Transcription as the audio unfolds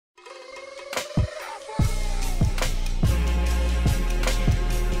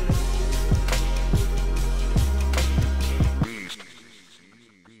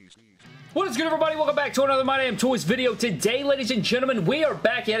What's good, everybody? Welcome back to another My Damn Toys video. Today, ladies and gentlemen, we are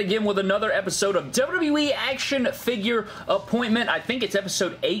back yet again with another episode of WWE Action Figure Appointment. I think it's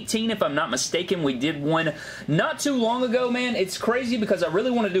episode 18, if I'm not mistaken. We did one not too long ago, man. It's crazy because I really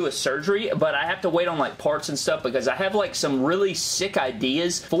want to do a surgery, but I have to wait on like parts and stuff because I have like some really sick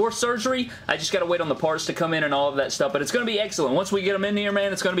ideas for surgery. I just got to wait on the parts to come in and all of that stuff, but it's going to be excellent. Once we get them in here,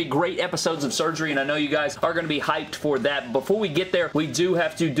 man, it's going to be great episodes of surgery, and I know you guys are going to be hyped for that. Before we get there, we do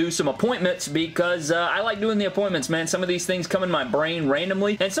have to do some appointments because I like doing the appointments, man. Some of these things come in my brain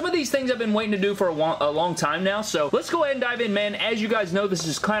randomly, and some of these things I've been waiting to do for a long time now, so let's go ahead and dive in, man. As you guys know, this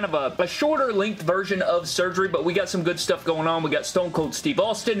is kind of a shorter length version of surgery, but we got some good stuff going on. We got Stone Cold Steve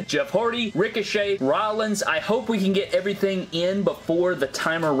Austin, Jeff Hardy, Ricochet, Rollins. I hope we can get everything in before the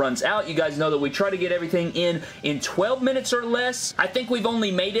timer runs out. You guys know that we try to get everything in 12 minutes or less. I think we've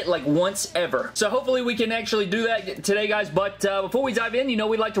only made it like once ever, so hopefully we can actually do that today, guys. But before we dive in, you know,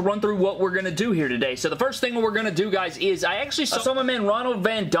 we'd like to run through what we're going to do here today. So the first thing we're going to do, guys, is I actually saw my man Ronald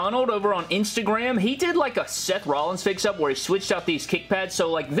Van Donald over on Instagram. He did like a Seth Rollins fix-up where he switched out these kick pads. So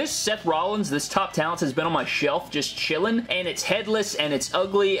like this Seth Rollins, this Top Talents, has been on my shelf just chilling, and it's headless and it's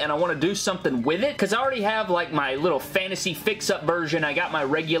ugly, and I want to do something with it because I already have like my little fantasy fix-up version. I got my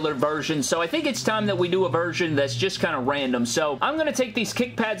regular version, so I think it's time that we do a version that's just kind of random. So I'm going to take these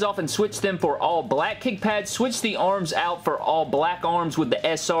kick pads off and switch them for all black kick pads, switch the arms out for all black arms with the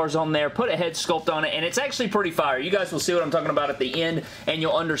SRs on there, put a head sculpt on it, and it's actually pretty fire. You guys will see what I'm talking about at the end, and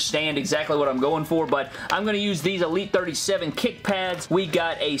you'll understand exactly what I'm going for, but I'm going to use these Elite 37 kick pads. We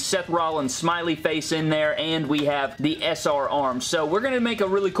got a Seth Rollins smiley face in there, and we have the SR arms. So we're going to make a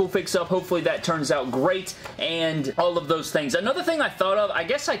really cool fix-up. Hopefully that turns out great, and all of those things. Another thing I thought of, I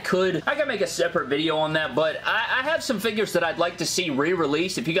guess I could make a separate video on that, but I have some figures that I'd like to see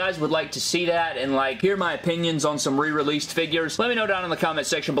re-released. If you guys would like to see that and like hear my opinions on some re-released figures, let me know down in the comment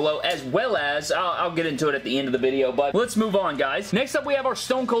section below, as well as I'll get into it at the end of the video, but let's move on, guys. Next up, we have our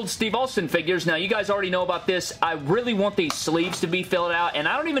Stone Cold Steve Austin figures. Now, you guys already know about this. I really want these sleeves to be filled out, and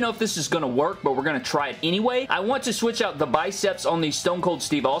I don't even know if this is going to work, but we're going to try it anyway. I want to switch out the biceps on these Stone Cold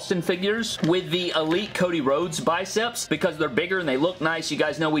Steve Austin figures with the Elite Cody Rhodes biceps because they're bigger and they look nice. You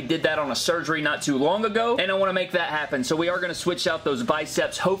guys know we did that on a surgery not too long ago, and I want to make that happen. So we are going to switch out those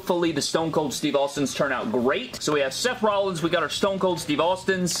biceps. Hopefully, the Stone Cold Steve Austins turn out great. So we have Seth Rollins. We got our Stone Cold Steve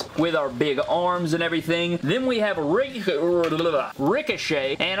Austins with our big arms and everything. Then we have Ricochet,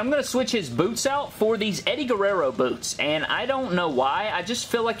 and I'm going to switch his boots out for these Eddie Guerrero boots, and I don't know why. I just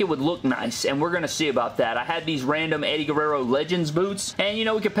feel like it would look nice, and we're going to see about that. I had these random Eddie Guerrero Legends boots, and you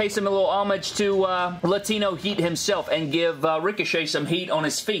know, we could pay some a little homage to Latino Heat himself and give Ricochet some heat on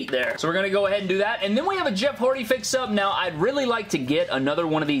his feet there. So we're going to go ahead and do that, and then we have a Jeff Hardy fix-up. Now, I'd really like to get another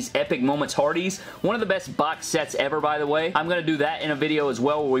one of these Epic Moments Hardys. One of the best box sets ever, by the way. I'm going to do that in a video as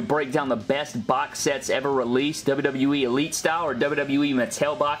well where we break down the best box sets ever released, WWE Elite style or WWE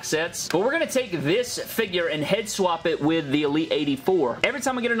Mattel box sets. But we're going to take this figure and head swap it with the Elite 84. Every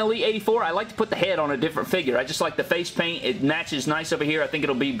time I get an Elite 84, I like to put the head on a different figure. I just like the face paint. It matches nice over here. I think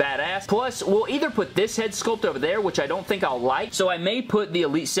it'll be badass. Plus, we'll either put this head sculpt over there, which I don't think I'll like, so I may put the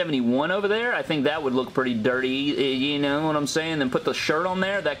Elite 71 over there. I think that would look pretty dirty, you know what I'm saying? Then put the shirt on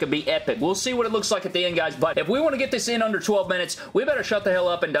there. That could be epic. We'll see what it looks like at the end, guys, but if we want to get this in under 12 minutes, we better shut the hell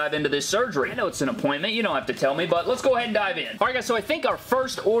up and dive into this surgery. I know it's an appointment. You don't have to tell me, but let's go ahead and dive in. Alright, guys, so I think our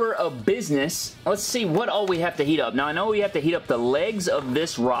first order of business, let's see what all we have to heat up. Now, I know we have to heat up the legs of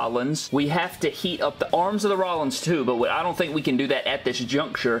this Rollins. We have to heat up the arms of the Rollins too, but I don't think we can do that at this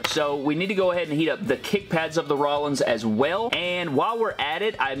juncture. So we need to go ahead and heat up the kick pads of the Rollins as well. And while we're at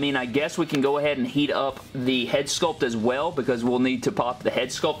it, I mean, I guess we can go ahead and heat up the head sculpt as well because we'll need to pop the head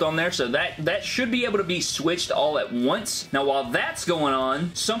sculpt on there. So that should be able to be switched all at once. Now, while that's going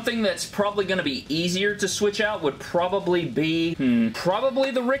on, something that's probably going to be easier to switch out would probably be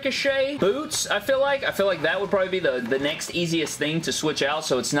probably the Ricochet boots. I feel like that would probably be the next easiest thing to switch out,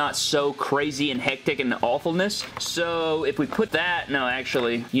 so it's not so crazy and hectic and awfulness. So if we put that, no,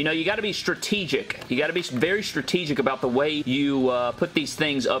 actually, you know, you got to be strategic. You got to be very strategic about the way you put these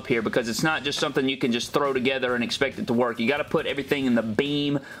things up here because it's not just something you can just throw together and expect it to work. You got to put everything in the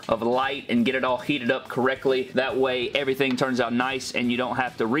beam of light and get it all heated up correctly. That way everything turns out nice and you don't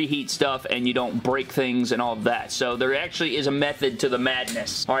have to reheat stuff and you don't break things and all of that. So there actually is a method to the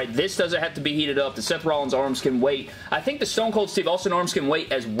madness. Alright, this doesn't have to be heated up. The Seth Rollins arms can wait. I think the Stone Cold Steve Austin arms can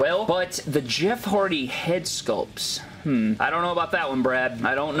wait as well, but the Jeff Hardy head sculpts, I don't know about that one, Brad.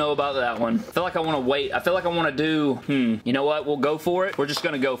 I don't know about that one. I feel like I want to wait. I feel like I want to do, you know what? We'll go for it. We're just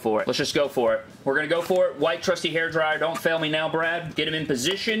going to go for it. Let's just go for it. We're going to go for it. White trusty hairdryer. Don't fail me now, Brad. Get him in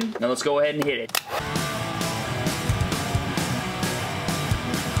position. Now let's go ahead and hit it.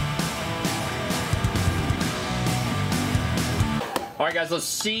 Alright guys, let's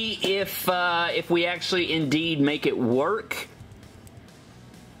see if we actually indeed make it work.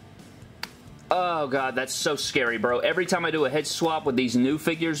 Oh god, that's so scary, bro. Every time I do a head swap with these new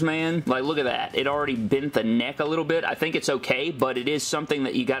figures, man, like look at that. It already bent the neck a little bit. I think it's okay, but it is something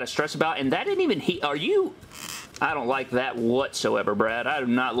that you gotta stress about. And that didn't even heat. Are you... I don't like that whatsoever, Brad. I do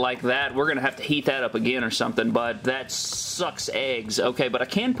not like that. We're going to have to heat that up again or something, but that sucks eggs. Okay, but I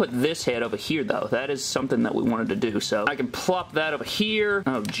can put this head over here, though. That is something that we wanted to do, so I can plop that over here.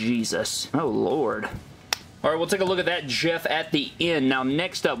 Oh, Jesus. Oh, Lord. Alright, we'll take a look at that Jeff at the end. Now,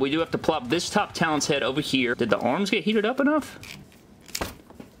 next up, we do have to plop this top talent's head over here. Did the arms get heated up enough?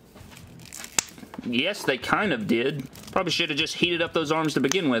 Yes, they kind of did. Probably should have just heated up those arms to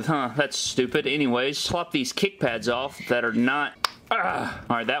begin with, huh? That's stupid. Anyways, plop these kick pads off that are not...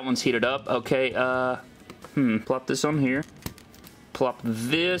 Alright, that one's heated up. Okay, plop this on here. Plop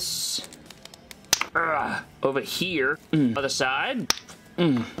this... over here. Other side.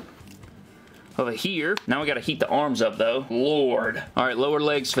 Over here. Now we gotta heat the arms up, though. Lord. Alright, lower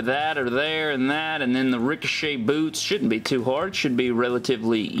legs for that are there and that, and then the ricochet boots shouldn't be too hard. Should be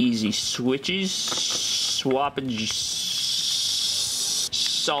relatively easy switches. Swappage.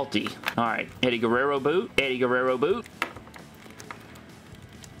 Salty. Alright, Eddie Guerrero boot. Eddie Guerrero boot.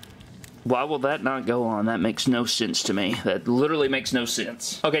 Why will that not go on? That makes no sense to me. That literally makes no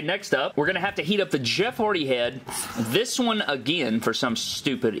sense. Okay, next up, we're going to have to heat up the Jeff Hardy head. This one again, for some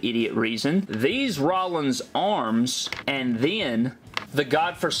stupid idiot reason. These Rollins arms, and then the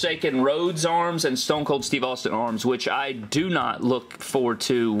godforsaken Rhodes arms and Stone Cold Steve Austin arms, which I do not look forward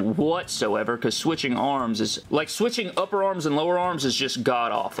to whatsoever, because switching arms is, like switching upper arms and lower arms is just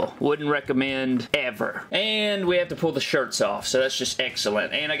god-awful. Wouldn't recommend ever. And we have to pull the shirts off, so that's just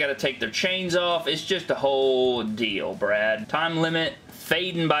excellent. And I gotta take their chains off. It's just a whole deal, Brad. Time limit,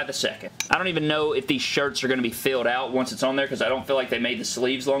 fading by the second. I don't even know if these shirts are going to be filled out once it's on there because I don't feel like they made the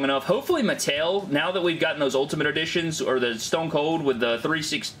sleeves long enough. Hopefully Mattel, now that we've gotten those Ultimate Editions or the Stone Cold with the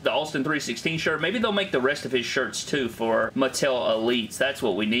Austin 316 shirt, maybe they'll make the rest of his shirts too for Mattel Elites. That's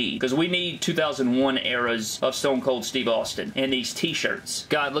what we need, because we need 2001 eras of Stone Cold Steve Austin and these t-shirts.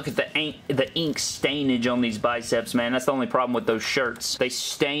 God, look at the ink stainage on these biceps, man. That's the only problem with those shirts. They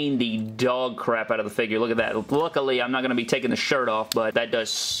stain the dog crap out of the figure. Look at that. Luckily, I'm not going to be taking the shirt off, but that does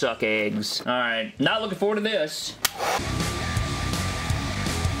suck eggs. Alright, not looking forward to this.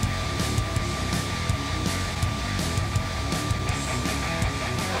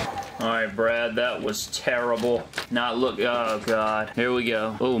 Alright, Brad, that was terrible. Not look, oh god. Here we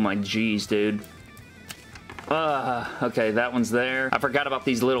go. Oh my jeez, dude. Okay, that one's there. I forgot about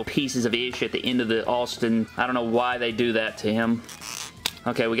these little pieces of ish at the end of the Austin. I don't know why they do that to him.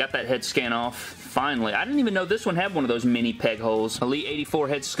 Okay, we got that head scan off. Finally. I didn't even know this one had one of those mini peg holes. Elite 84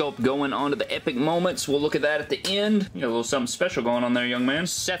 head sculpt going on to the epic moments. We'll look at that at the end. You got a little something special going on there, young man.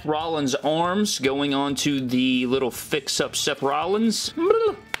 Seth Rollins arms going on to the little fix-up Seth Rollins.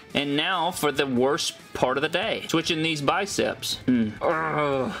 And now for the worst part of the day. Switching these biceps.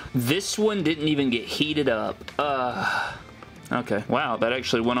 This one didn't even get heated up. Okay. Wow, that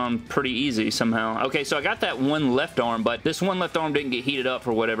actually went on pretty easy somehow. Okay, so I got that one left arm, but this one left arm didn't get heated up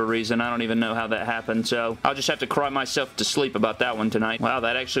for whatever reason. I don't even know how that happened, so I'll just have to cry myself to sleep about that one tonight. Wow,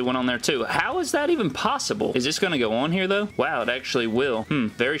 that actually went on there too. How is that even possible? Is this going to go on here, though? Wow, it actually will.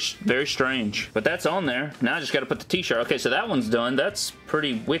 Very strange. But that's on there. Now I just got to put the t-shirt. Okay, so that one's done. That's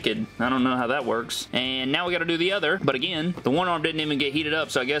pretty wicked. I don't know how that works. And now we got to do the other, but again, the one arm didn't even get heated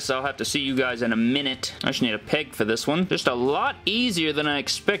up, so I guess I'll have to see you guys in a minute. I just need a peg for this one. Just a lot easier than I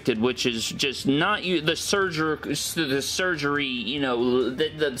expected, which is just not the surgery, you know,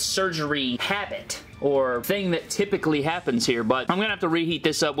 the surgery habit or thing that typically happens here, but I'm gonna have to reheat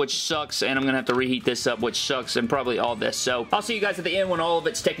this up, which sucks, and I'm gonna have to reheat this up, which sucks, and probably all this, so I'll see you guys at the end when all of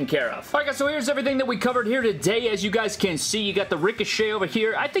it's taken care of. Alright guys, so here's everything that we covered here today. As you guys can see, you got the Ricochet over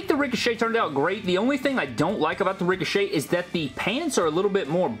here. I think the Ricochet turned out great. The only thing I don't like about the Ricochet is that the pants are a little bit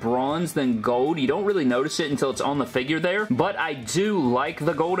more bronze than gold. You don't really notice it until it's on the figure there, but I do like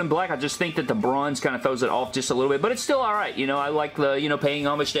the gold and black. I just think that the bronze kind of throws it off just a little bit, but it's still alright. You know, I like the, you know, paying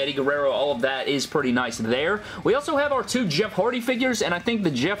homage to Eddie Guerrero. All of that is pretty nice there. We also have our two Jeff Hardy figures, and I think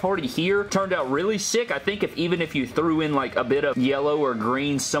the Jeff Hardy here turned out really sick. I think even if you threw in like a bit of yellow or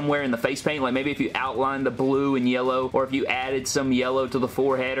green somewhere in the face paint, like maybe if you outlined the blue and yellow, or if you added some yellow to the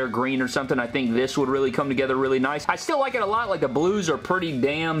forehead or green or something, I think this would really come together really nice. I still like it a lot. Like the blues are pretty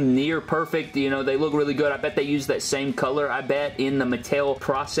damn near perfect. You know, they look really good. I bet they use that same color, I bet, in the Mattel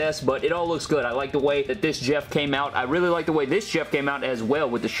process, but it all looks good. I like the way that this Jeff came out. I really like the way this Jeff came out as well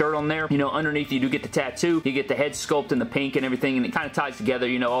with the shirt on there. You know, underneath you do get get the tattoo, you get the head sculpt and the pink and everything, and it kind of ties together,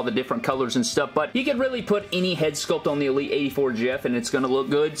 you know, all the different colors and stuff. But you could really put any head sculpt on the Elite 84 Jeff and it's going to look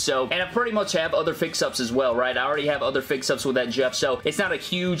good. So, and I pretty much have other fix-ups as well, right? I already have other fix-ups with that Jeff, so it's not a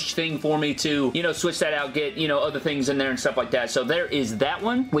huge thing for me to, you know, switch that out, get, you know, other things in there and stuff like that. So there is that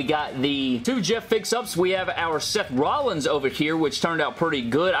one. We got the 2 Jeff fix-ups. We have our Seth Rollins over here, which turned out pretty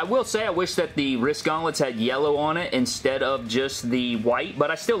good. I will say I wish that the wrist gauntlets had yellow on it instead of just the white,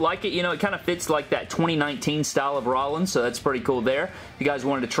 but I still like it. You know, it kind of fits like that 2019 style of Rollins, so that's pretty cool there. If you guys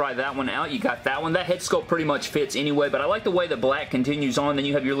wanted to try that one out, you got that one. That head sculpt pretty much fits anyway, but I like the way the black continues on. Then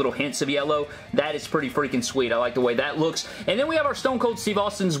you have your little hints of yellow. That is pretty freaking sweet. I like the way that looks. And then we have our Stone Cold Steve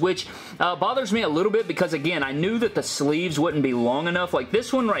Austin's, which bothers me a little bit because, again, I knew that the sleeves wouldn't be long enough. Like,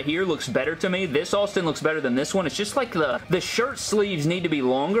 this one right here looks better to me. This Austin looks better than this one. It's just like the shirt sleeves need to be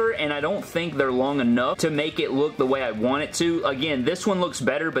longer, and I don't think they're long enough to make it look the way I want it to. Again, this one looks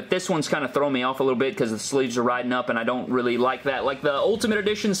better, but this one's kind of throwing me off a little bit because the sleeves are riding up, and I don't really like that. Like, the Ultimate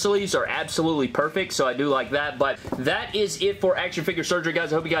Edition sleeves are absolutely perfect, so I do like that. But that is it for Action Figure Surgery,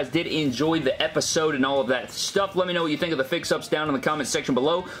 guys. I hope you guys did enjoy the episode and all of that stuff. Let me know what you think of the fix-ups down in the comments section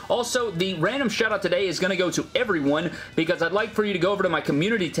below. Also, the random shout-out today is going to go to everyone because I'd like for you to go over to my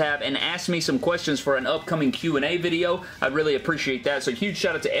community tab and ask me some questions for an upcoming Q&A video. I'd really appreciate that. So huge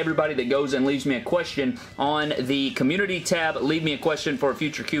shout-out to everybody that goes and leaves me a question on the community tab. Leave me a question for a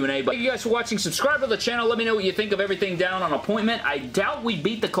future Q&A. But thank you guys for watching. Subscribe to the channel. Let me know what you think of everything down on Appointment. I doubt we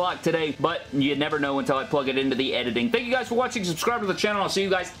beat the clock today, but you never know until I plug it into the editing. Thank you guys for watching. Subscribe to the channel. I'll see you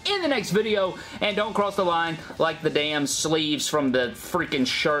guys in the next video. And don't cross the line like the damn sleeves from the freaking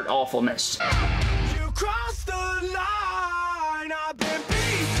shirt awfulness. You cross